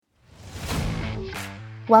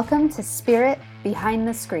Welcome to Spirit Behind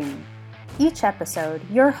the Screen. Each episode,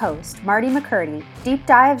 your host, Marty McCurdy, deep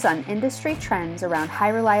dives on industry trends around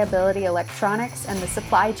high-reliability electronics and the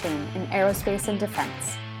supply chain in aerospace and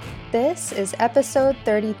defense. This is episode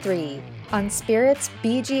 33 on Spirit's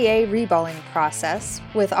BGA reballing process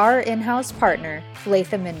with our in-house partner,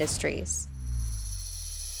 Latham Industries.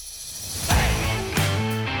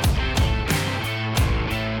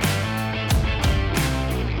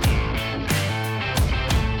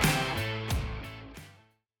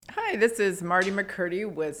 Hi, this is Marty McCurdy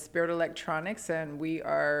with Spirit Electronics, and we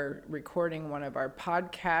are recording one of our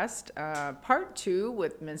podcast, part 2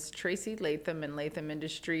 with Miss Tracy Latham and Latham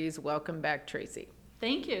Industries. Welcome back, Tracy.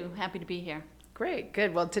 Thank you. Happy to be here. Great,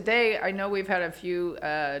 good. Well, today, I know we've had a few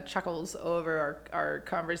chuckles over our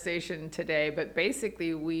conversation today, but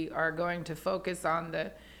basically we are going to focus on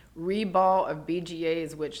the reball of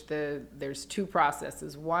BGAs, which there's two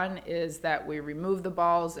processes. One is that we remove the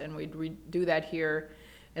balls, and we do that here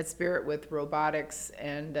at Spirit with robotics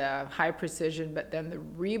and high precision, but then the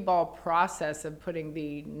reball process of putting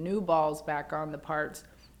the new balls back on the parts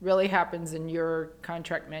really happens in your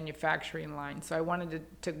contract manufacturing line. So I wanted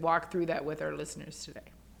to walk through that with our listeners today.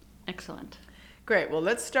 Excellent. Great. Well,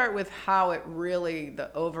 let's start with how the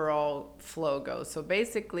overall flow goes. So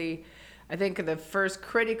basically, I think the first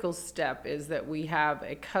critical step is that we have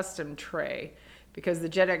a custom tray, because the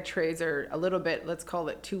JetDeck trays are a little bit, let's call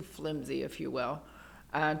it too flimsy, if you will.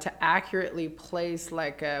 To accurately place,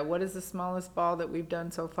 what is the smallest ball that we've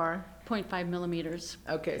done so far? 0.5 millimeters.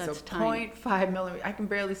 Okay, That's so tiny. 0.5 millimeters. I can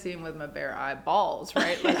barely see them with my bare eye. Balls,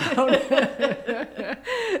 right?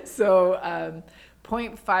 So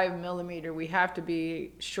 0.5 millimeter, we have to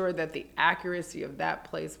be sure that the accuracy of that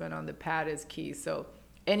placement on the pad is key. So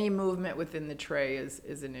any movement within the tray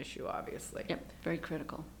is an issue, obviously. Yep, very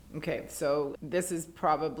critical. Okay, so this is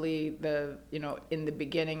probably in the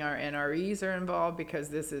beginning our NREs are involved, because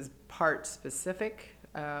this is part specific,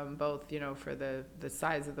 both, for the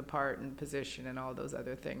size of the part and position and all those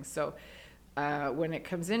other things. So when it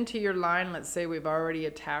comes into your line, let's say we've already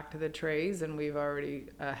attacked the trays and we've already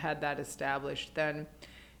had that established, then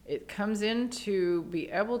it comes in to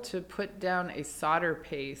be able to put down a solder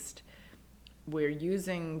paste. We're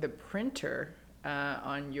using the printer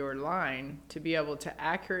on your line to be able to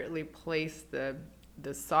accurately place the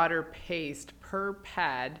solder paste per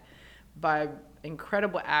pad by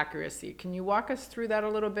incredible accuracy. Can you walk us through that a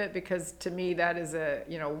little bit? Because to me, that is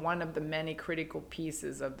one of the many critical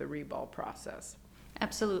pieces of the reball process.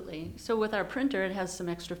 Absolutely. So with our printer, it has some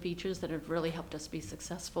extra features that have really helped us be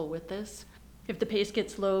successful with this. If the paste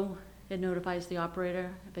gets low, it notifies the operator.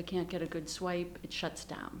 If it can't get a good swipe, it shuts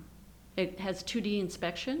down. It has 2D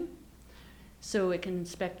inspection, so it can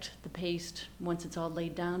inspect the paste once it's all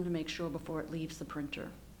laid down to make sure before it leaves the printer.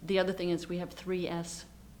 The other thing is we have 3S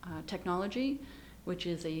technology, which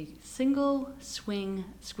is a single swing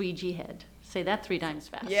squeegee head. Say that 3 times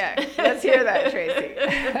fast. Yeah, let's hear that, Tracy.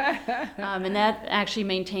 And that actually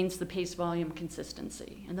maintains the paste volume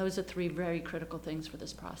consistency. And those are 3 very critical things for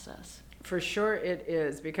this process. For sure it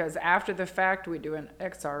is, because after the fact we do an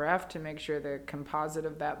XRF to make sure the composite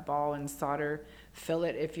of that ball and solder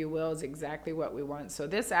fillet, if you will, is exactly what we want. So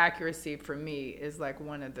this accuracy for me is like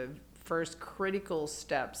one of the first critical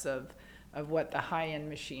steps of what the high-end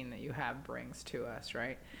machine that you have brings to us,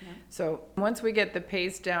 right? Yeah. So once we get the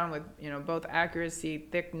paste down with both accuracy,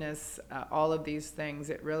 thickness, all of these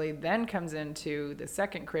things, it really then comes into the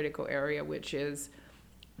second critical area, which is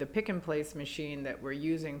the pick and place machine that we're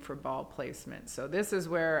using for ball placement. So this is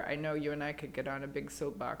where I know you and I could get on a big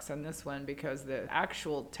soapbox on this one, because the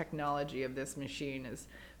actual technology of this machine is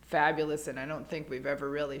fabulous, and I don't think we've ever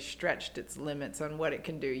really stretched its limits on what it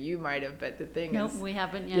can do. You might have, but the thing is... Nope, we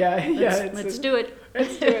haven't yet. Let's do it.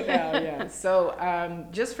 Let's do it now, yeah. So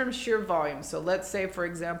just from sheer volume, so let's say, for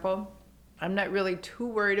example, I'm not really too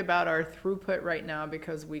worried about our throughput right now,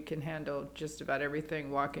 because we can handle just about everything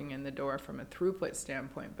walking in the door from a throughput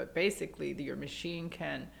standpoint. But basically, your machine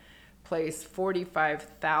can place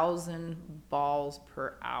 45,000 balls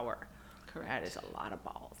per hour. Correct. That is a lot of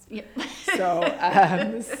balls. Yep.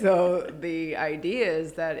 So the idea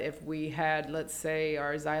is that if we had, let's say,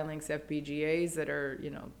 our Xilinx FPGAs that are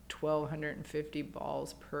 1,250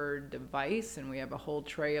 balls per device, and we have a whole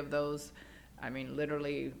tray of those, I mean,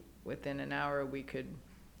 literally within an hour we could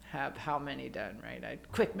have how many done, right?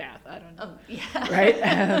 Quick math, I don't know. Oh, yeah.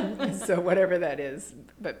 Right? So whatever that is.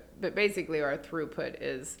 But basically our throughput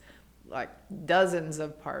is like dozens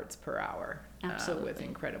of parts per hour. Absolutely. With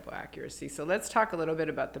incredible accuracy. So let's talk a little bit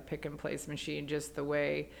about the pick and place machine, just the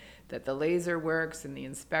way that the laser works and the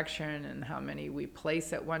inspection and how many we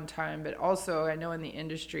place at one time. But also, I know in the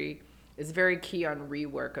industry, is very key on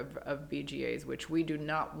rework of BGAs, which we do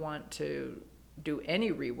not want to do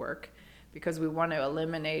any rework, because we want to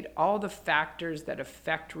eliminate all the factors that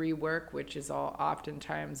affect rework, which is all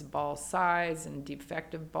oftentimes ball size and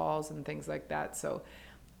defective balls and things like that. So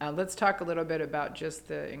let's talk a little bit about just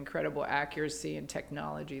the incredible accuracy and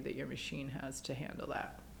technology that your machine has to handle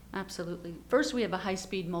that. Absolutely. First, we have a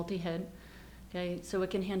high-speed multi-head. Okay, so it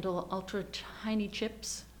can handle ultra tiny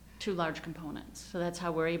chips to large components. So that's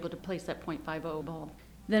how we're able to place that .50 ball.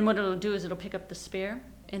 Then what it'll do is it'll pick up the spare,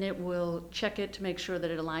 and it will check it to make sure that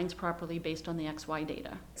it aligns properly based on the XY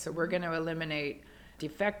data. So we're going to eliminate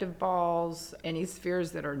defective balls, any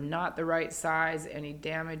spheres that are not the right size, any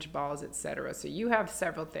damaged balls, etc. So you have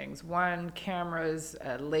several things. One, cameras,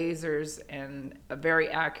 lasers, and a very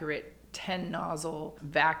accurate 10 nozzle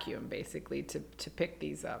vacuum, basically, to pick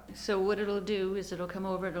these up. So what it'll do is it'll come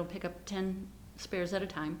over, it'll pick up 10 spares at a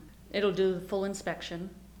time. It'll do the full inspection,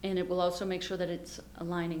 and it will also make sure that it's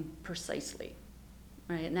aligning precisely.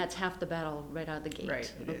 Right, and that's half the battle right out of the gate.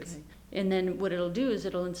 Right, it is. And then what it'll do is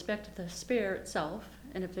it'll inspect the spare itself,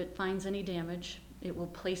 and if it finds any damage, it will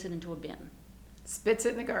place it into a bin. Spits it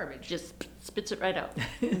in the garbage. Just spits it right out,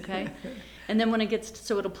 okay? And then when it gets,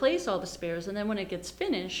 so it'll place all the spares, and then when it gets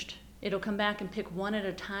finished, it'll come back and pick one at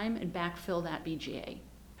a time and backfill that BGA.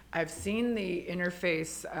 I've seen the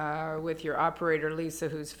interface with your operator, Lisa,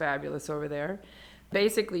 who's fabulous over there.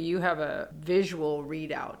 Basically, you have a visual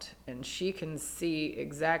readout, and she can see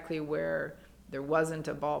exactly where there wasn't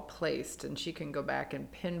a ball placed, and she can go back and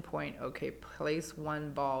pinpoint, okay, place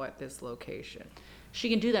one ball at this location. She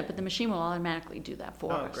can do that, but the machine will automatically do that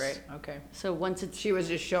for us. Oh, great. Okay. So once it's... She was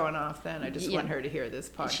just showing off then. I just want her to hear this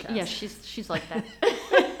podcast. She's like that.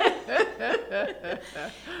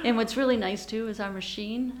 And what's really nice, too, is our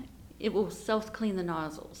machine, it will self-clean the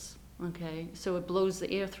nozzles. Okay, so it blows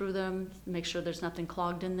the air through them, make sure there's nothing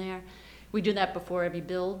clogged in there. We do that before every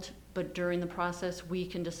build, but during the process, we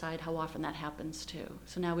can decide how often that happens too.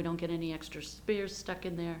 So now we don't get any extra spares stuck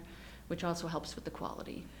in there, which also helps with the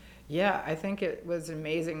quality. Yeah, I think it was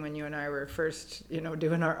amazing when you and I were first,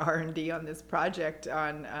 doing our R&D on this project.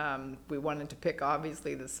 We wanted to pick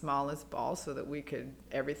obviously the smallest ball so that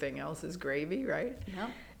everything else is gravy, right? Yeah.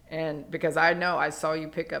 And because I saw you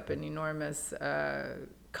pick up an enormous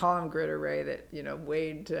column grid array that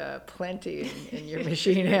weighed plenty, and your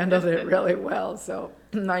machine handled it really well. So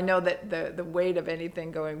I know that the weight of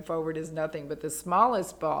anything going forward is nothing, but the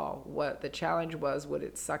smallest ball, what the challenge was, would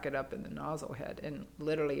it suck it up in the nozzle head? And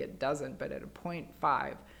literally it doesn't, but at a 0.5,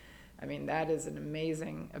 I mean, that is an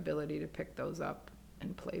amazing ability to pick those up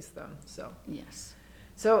and place them. So yes.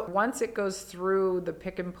 So once it goes through the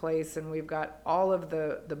pick and place, and we've got all of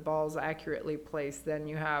the balls accurately placed, then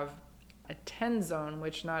you have a 10 zone,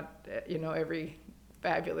 which not, every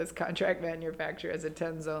fabulous contract manufacturer has a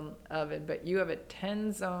 10 zone oven, but you have a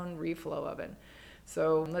 10 zone reflow oven.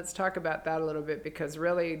 So let's talk about that a little bit, because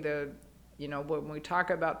really when we talk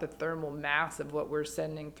about the thermal mass of what we're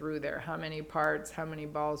sending through there, how many parts, how many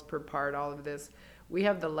balls per part, all of this, we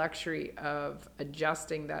have the luxury of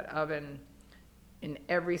adjusting that oven in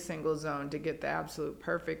every single zone to get the absolute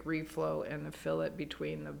perfect reflow and the fillet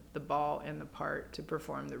between the ball and the part to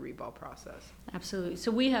perform the reball process. Absolutely.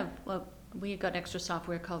 So we got extra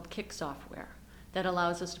software called Kick software that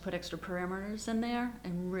allows us to put extra parameters in there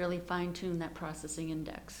and really fine-tune that processing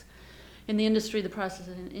index. In the industry, the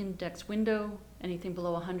processing index window, anything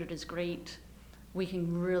below 100 is great. We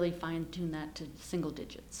can really fine-tune that to single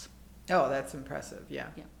digits. Oh, that's impressive. Yeah.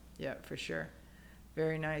 Yeah. Yeah, for sure.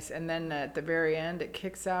 Very nice. And then at the very end, it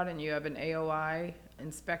kicks out and you have an AOI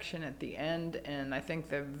inspection at the end. And I think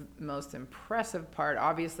the most impressive part,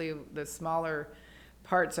 obviously the smaller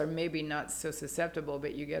parts are maybe not so susceptible,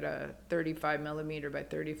 but you get a 35 millimeter by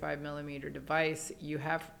 35 millimeter device. You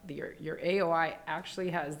have your AOI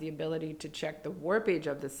actually has the ability to check the warpage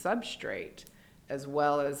of the substrate as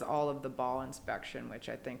well as all of the ball inspection, which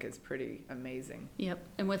I think is pretty amazing. Yep.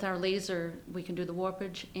 And with our laser, we can do the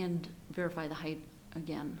warpage and verify the height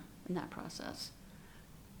again in that process.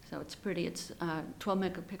 So it's pretty. It's 12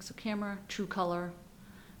 megapixel camera, true color,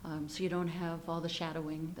 so you don't have all the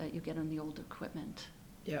shadowing that you get on the old equipment.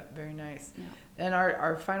 Yeah, very nice. Yeah. And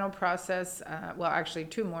our final process, well, actually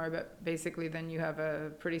two more, but basically then you have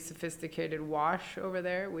a pretty sophisticated wash over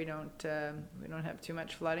there. We don't have too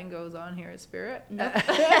much flooding goes on here at Spirit. Nope.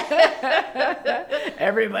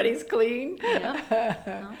 Everybody's clean. Yeah.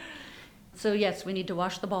 No. So yes, we need to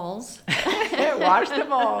wash the balls. Wash the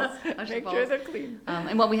balls. Make sure they're clean.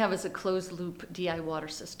 And what we have is a closed loop DI water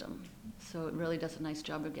system. So it really does a nice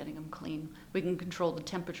job of getting them clean. We can control the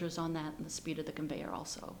temperatures on that and the speed of the conveyor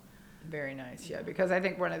also. Very nice, yeah. Because I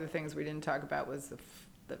think one of the things we didn't talk about was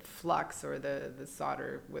flux or the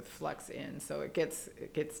solder with flux in, so it gets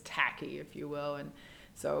tacky, if you will. And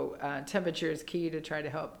so temperature is key to try to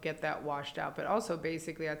help get that washed out. But also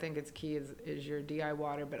basically I think it's key is your DI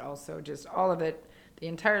water, but also just all of it, the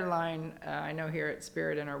entire line. I know here at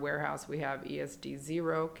Spirit in our warehouse we have ESD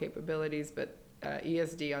 0 capabilities, but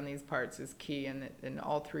ESD on these parts is key, and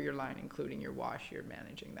all through your line, including your wash, you're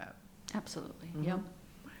managing that. Absolutely. Mm-hmm. Yep.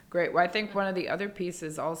 Great. Well, I think one of the other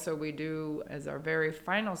pieces also we do as our very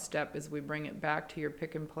final step is we bring it back to your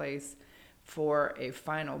pick and place for a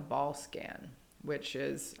final ball scan, which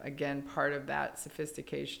is, again, part of that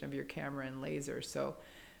sophistication of your camera and laser. So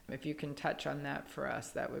if you can touch on that for us,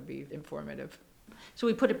 that would be informative. So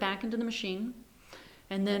we put it back into the machine,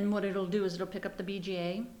 and then what it'll do is it'll pick up the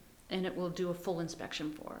BGA, and it will do a full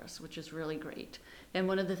inspection for us, which is really great. And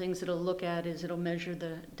one of the things it'll look at is it'll measure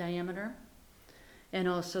the diameter and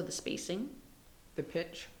also the spacing. The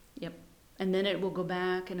pitch? Yep. And then it will go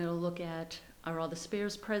back and it'll look at, are all the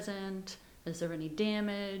spares present? Is there any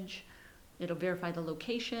damage? It'll verify the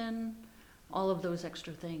location, all of those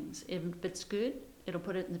extra things. If it's good, it'll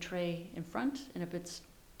put it in the tray in front, and if it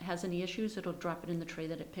has any issues, it'll drop it in the tray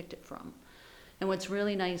that it picked it from. And what's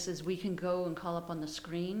really nice is we can go and call up on the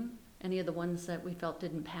screen any of the ones that we felt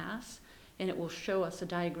didn't pass, and it will show us a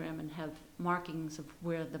diagram and have markings of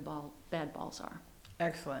where the bad balls are.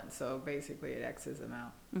 Excellent. So basically it X's them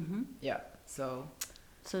out. Mm-hmm. Yeah. So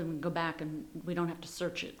we can go back and we don't have to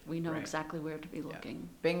search it. We know Right. exactly where to be looking.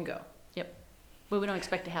 Bingo. Yep. But we don't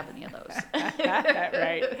expect to have any of those.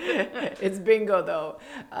 Right. It's bingo though.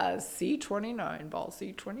 C29, ball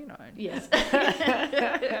C29. Yes.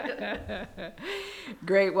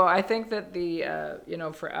 Great. Well, I think that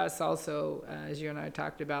for us also, as you and I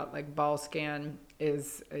talked about, like ball scan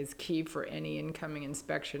is key for any incoming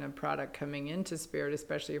inspection of product coming into Spirit,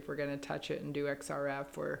 especially if we're going to touch it and do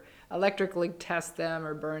XRF or electrically test them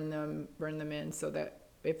or burn them in, so that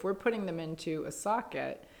if we're putting them into a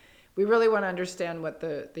socket, we really want to understand what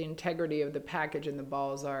the integrity of the package and the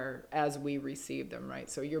balls are as we receive them, right?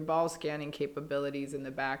 So your ball scanning capabilities in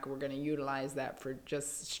the back, we're going to utilize that for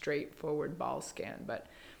just straightforward ball scan. But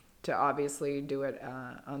to obviously do it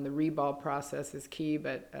on the reball process is key,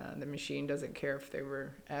 but the machine doesn't care if they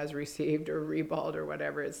were as received or reballed or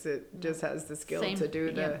whatever. It just has the skill to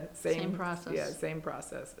do the same process. Yeah, same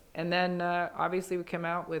process. And then obviously we come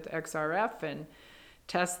out with XRF and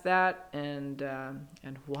test that, and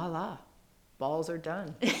voila, balls are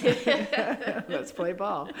done. Let's play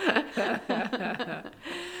ball.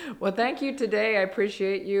 Well, thank you today. I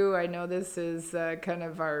appreciate you. I know this is kind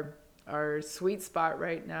of our sweet spot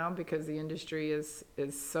right now because the industry is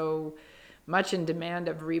so much in demand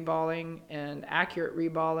of reballing and accurate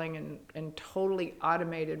reballing and totally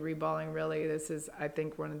automated reballing. Really, this is, I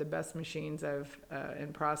think, one of the best machines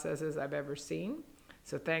and processes I've ever seen.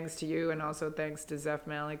 So thanks to you, and also thanks to Zeph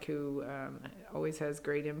Malik, who always has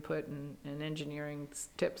great input and engineering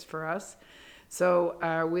tips for us.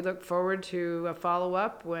 So we look forward to a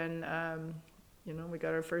follow-up when we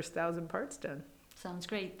got our first 1,000 parts done. Sounds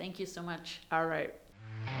great. Thank you so much. All right.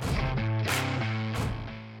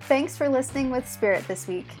 Thanks for listening with Spirit this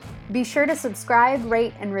week. Be sure to subscribe,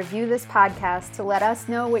 rate, and review this podcast to let us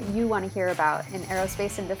know what you want to hear about in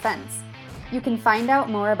aerospace and defense. You can find out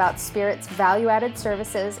more about Spirit's value-added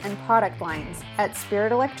services and product lines at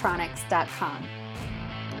spiritelectronics.com.